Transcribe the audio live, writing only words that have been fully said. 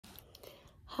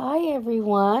Hi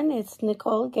everyone, it's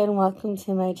Nicole again. Welcome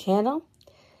to my channel,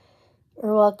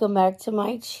 or welcome back to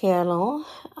my channel.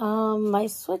 I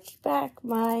switched back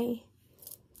my,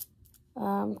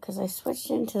 because I switched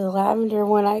into the lavender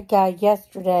one I got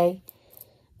yesterday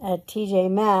at TJ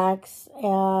Maxx,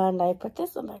 and I put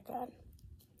this one back on.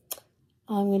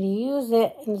 I'm going to use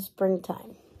it in the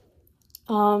springtime.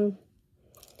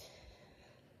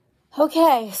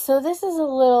 Okay, so this is a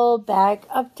little bag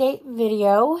update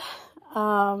video.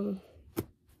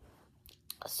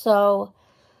 So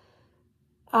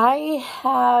I'm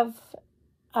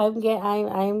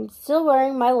still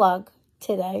wearing my lug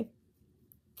today.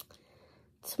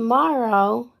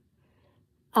 Tomorrow,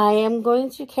 I am going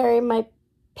to carry my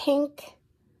pink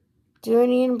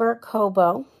Dooney and Burke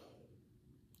hobo.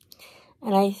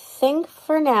 And I think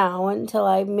for now, until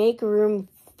I make room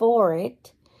for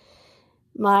it,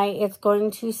 it's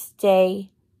going to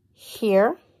stay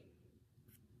here.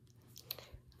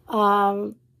 So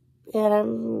I'm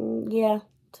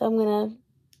going to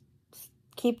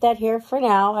keep that here for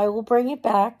now. I will bring it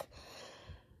back.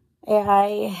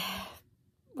 I'm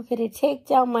going to take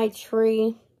down my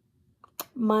tree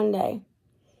Monday.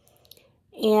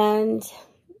 And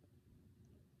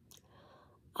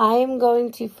I'm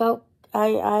going to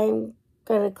I'm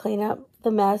going to clean up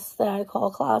the mess that I call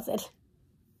a closet.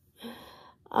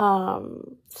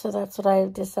 So that's what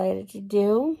I've decided to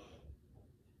do.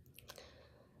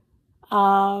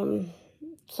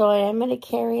 So I am going to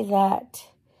carry that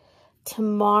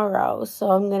tomorrow.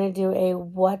 So I'm going to do a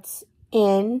what's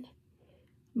in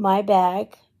my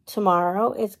bag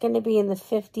tomorrow. It's going to be in the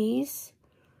 50s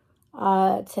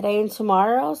today and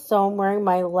tomorrow. So I'm wearing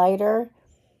my lighter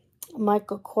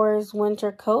Michael Kors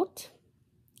winter coat.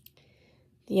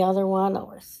 The other one,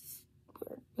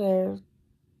 we're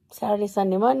Saturday,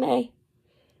 Sunday, Monday.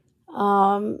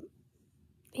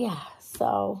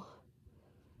 So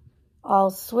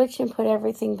I'll switch and put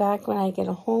everything back when I get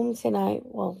home tonight.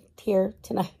 Well, here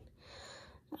tonight.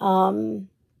 I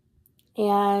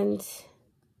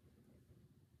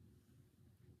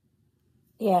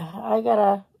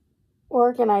gotta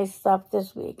organize stuff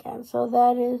this weekend. So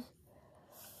that is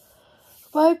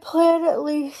my plan, at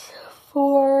least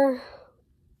for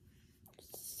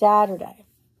Saturday.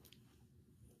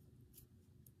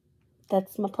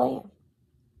 That's my plan.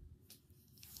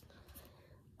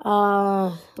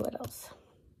 What else?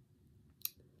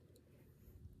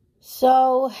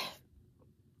 So,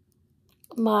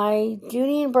 my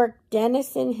Dooney and Burke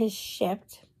Denizen has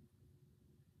shipped.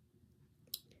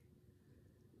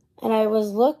 And I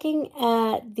was looking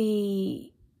at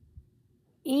the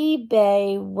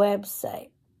eBay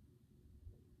website.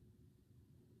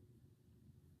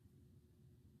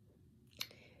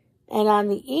 And on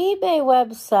the eBay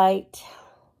website,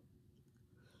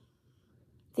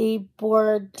 the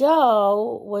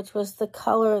Bordeaux, which was the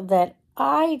color that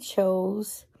I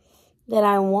chose, that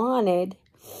I wanted,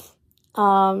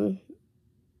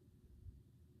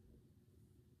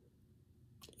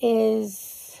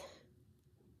 is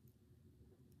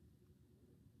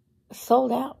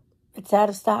sold out. It's out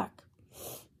of stock.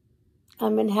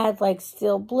 It had like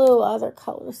steel blue, other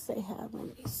colors they have.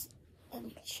 Let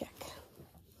me check.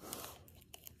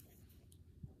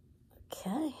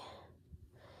 Okay.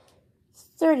 It's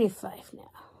 $35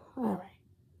 now. All right.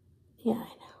 Yeah,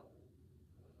 I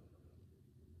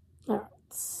know. All right.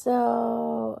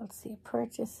 So, let's see.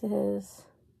 Purchases.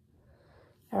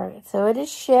 All right. So, it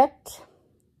is shipped.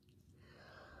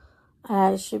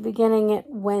 I should be getting it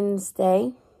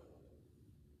Wednesday.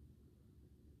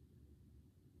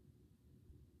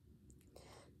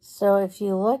 So, if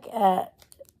you look at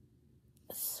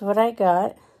what I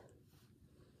got,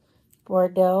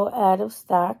 Bordeaux out of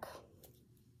stock.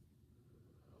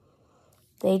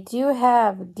 They do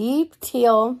have deep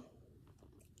teal.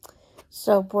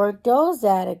 So Bordeaux's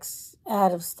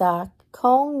out of stock.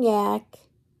 Cognac,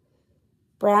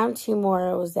 brown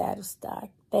tomorrow is out of stock.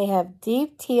 They have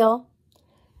deep teal,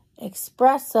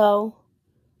 espresso,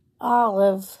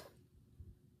 olive,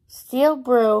 steel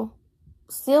blue,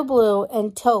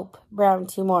 and taupe brown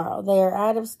tomorrow. They are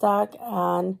out of stock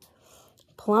on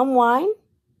plum wine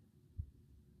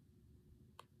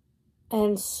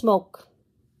and smoke.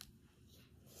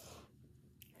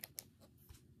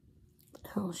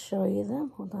 I'll show you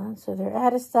them. Hold on. So they're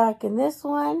out of stock in this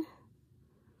one.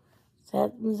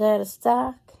 That one's out of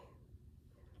stock.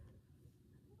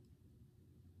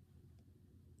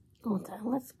 Hold on.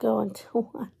 Let's go into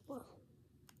one.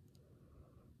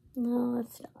 No,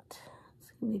 let's not.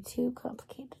 It's going to be too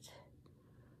complicated.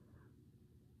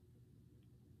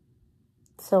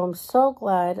 So I'm so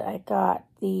glad I got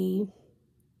the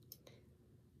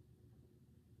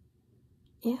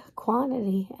Yeah,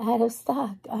 quantity out of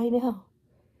stock. I know.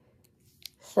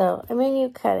 So, I mean, you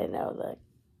kind of know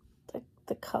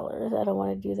the colors. I don't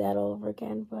want to do that over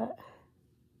again, but.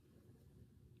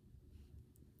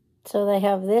 So they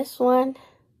have this one,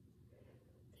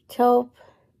 taupe,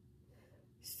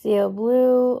 steel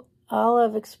blue,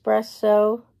 olive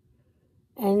espresso,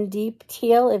 and deep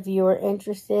teal if you are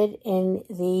interested in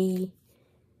the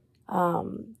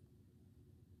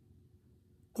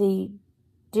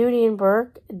Dooney and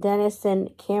Burke Denison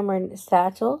Cameron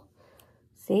satchel.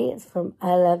 See, it's from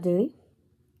I Love Dooney.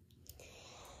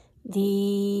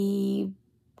 The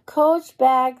Coach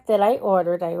bag that I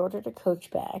ordered a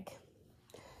Coach bag.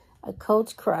 A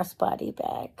Coach crossbody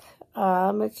bag.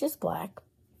 It's just black.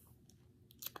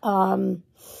 It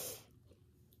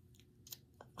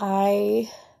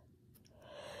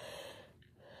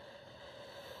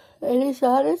is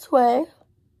on its way.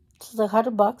 It's like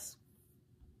 $100.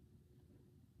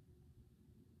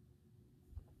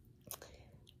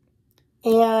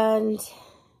 And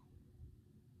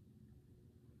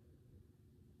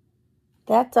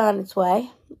that's on its way.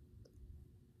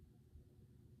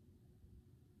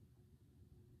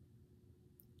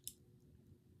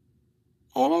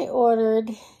 And I ordered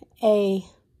a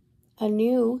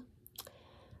new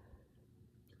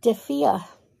Defia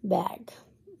bag.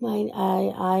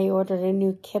 I ordered a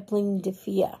new Kipling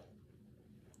Defia.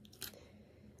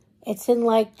 It's in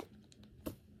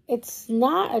it's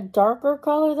not a darker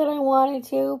color that I wanted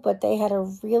to, but they had a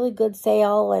really good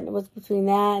sale, and it was between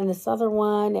that and this other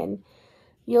one, and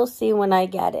you'll see when I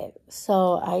get it.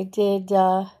 So I did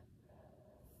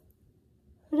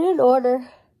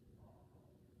order.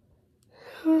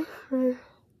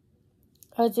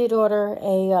 I did order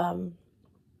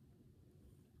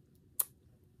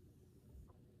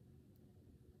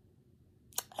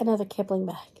another Kipling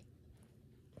bag.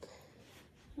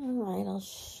 All right, I'll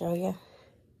show you.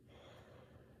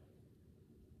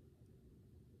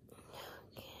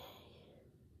 Okay.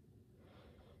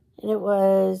 And it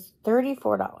was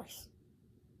 $34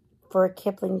 for a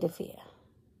Kipling Defia.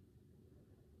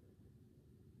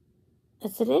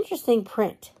 It's an interesting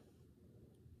print.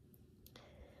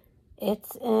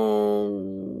 It's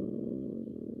in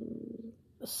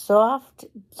soft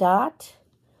dot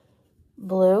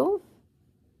blue.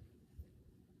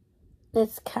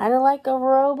 It's kind of like a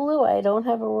royal blue. I don't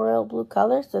have a royal blue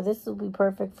color, so this will be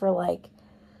perfect for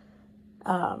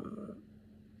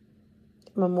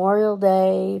Memorial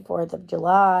Day, 4th of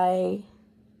July.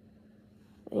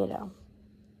 You know.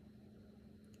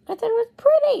 I thought it was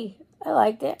pretty. I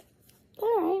liked it.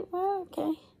 All right, well,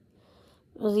 okay.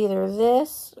 It was either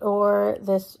this or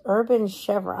this urban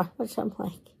chevron, which I'm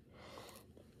like,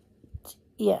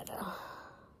 yeah, no.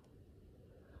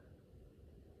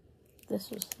 This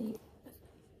was the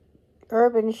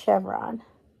urban chevron.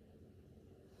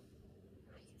 You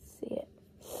can see it.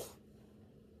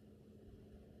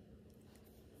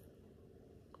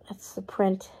 That's the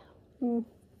print.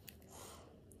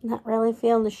 Not really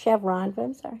feeling the chevron, but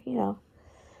I'm sorry, you know.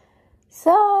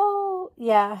 So,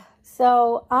 yeah.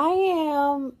 So, I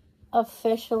am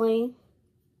officially,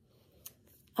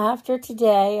 after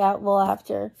today,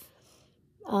 after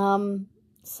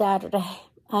Saturday,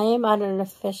 I am on an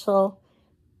official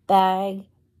bag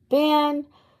ban.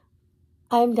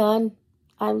 I'm done.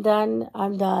 I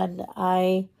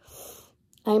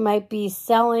might be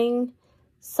selling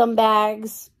some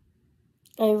bags.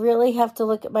 I really have to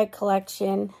look at my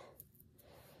collection.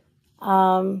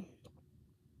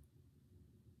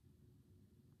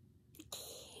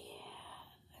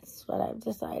 That's what I've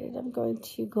decided. I'm going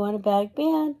to go on a bag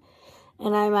ban,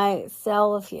 and I might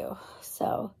sell a few.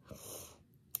 So,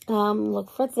 look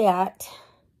for that.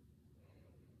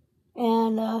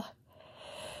 And, I'm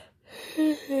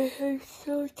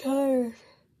so tired.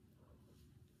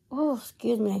 Oh,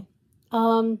 excuse me.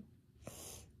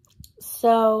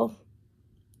 So,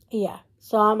 yeah.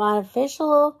 So, I'm on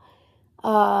official,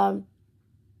 bag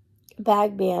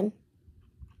ban.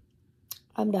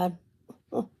 I'm done.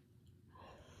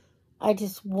 I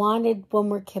just wanted one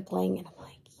more Kipling, and I'm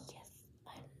like, yes,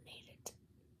 I need it.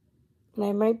 And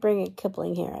I might bring a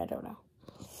Kipling here. I don't know.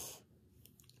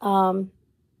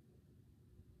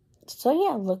 So,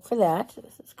 yeah, look for that.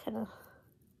 This is kind of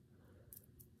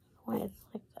why it's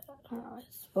like that. I don't know.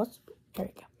 It's supposed to be. There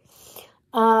we go.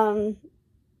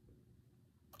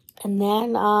 And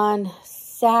then on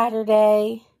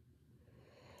Saturday,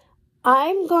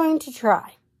 I'm going to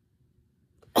try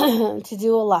to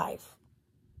do a live.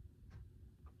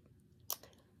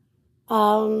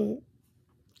 And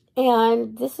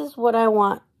this is what I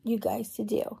want you guys to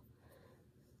do.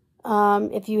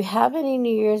 If you have any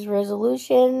New Year's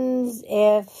resolutions,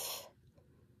 if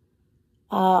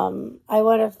I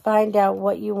want to find out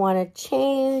what you want to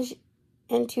change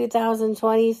in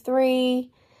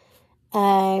 2023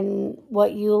 and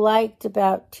what you liked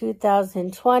about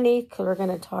 2020, because we're going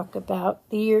to talk about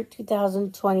the year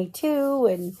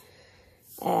 2022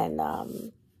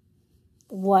 and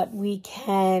what we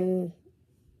can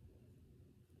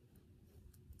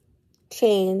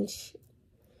change.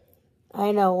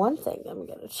 I know one thing I'm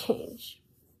going to change.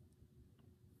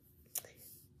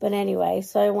 But anyway,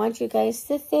 so I want you guys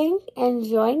to think and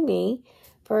join me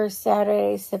for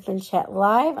Saturday Sip and Chat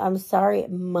Live. I'm sorry,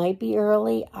 it might be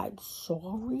early. I'm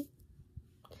sorry.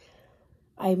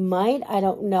 I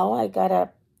don't know. I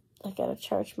gotta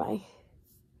charge my,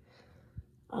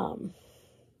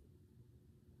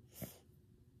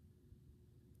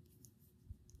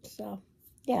 so,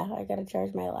 yeah, I gotta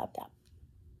charge my laptop.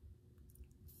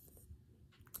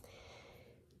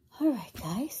 All right,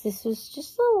 guys, this was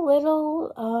just a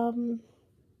little,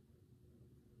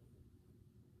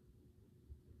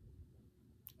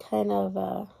 kind of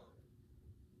a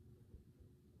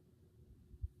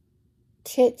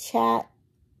chit-chat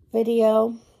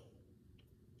video.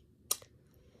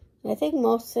 And I think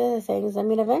most of the things,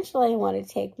 eventually I want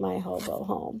to take my hobo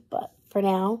home, but for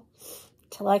now,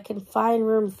 till I can find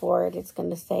room for it, it's going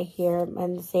to stay here.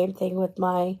 And the same thing with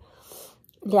my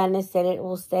dentist, and it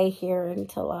will stay here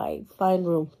until I find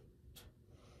room.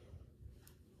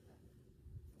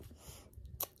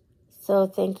 So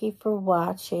thank you for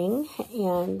watching,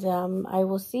 and I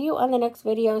will see you on the next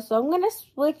video. So I'm going to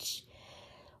switch.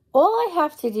 All I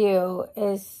have to do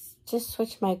is just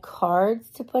switch my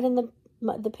cards to put in the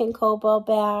pink hobo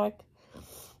bag.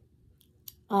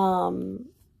 And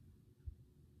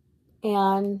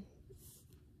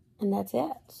that's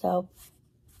it. So,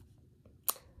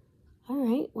 all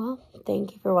right. Well,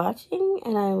 thank you for watching,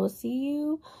 and I will see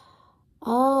you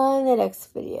on the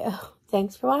next video.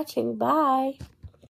 Thanks for watching. Bye.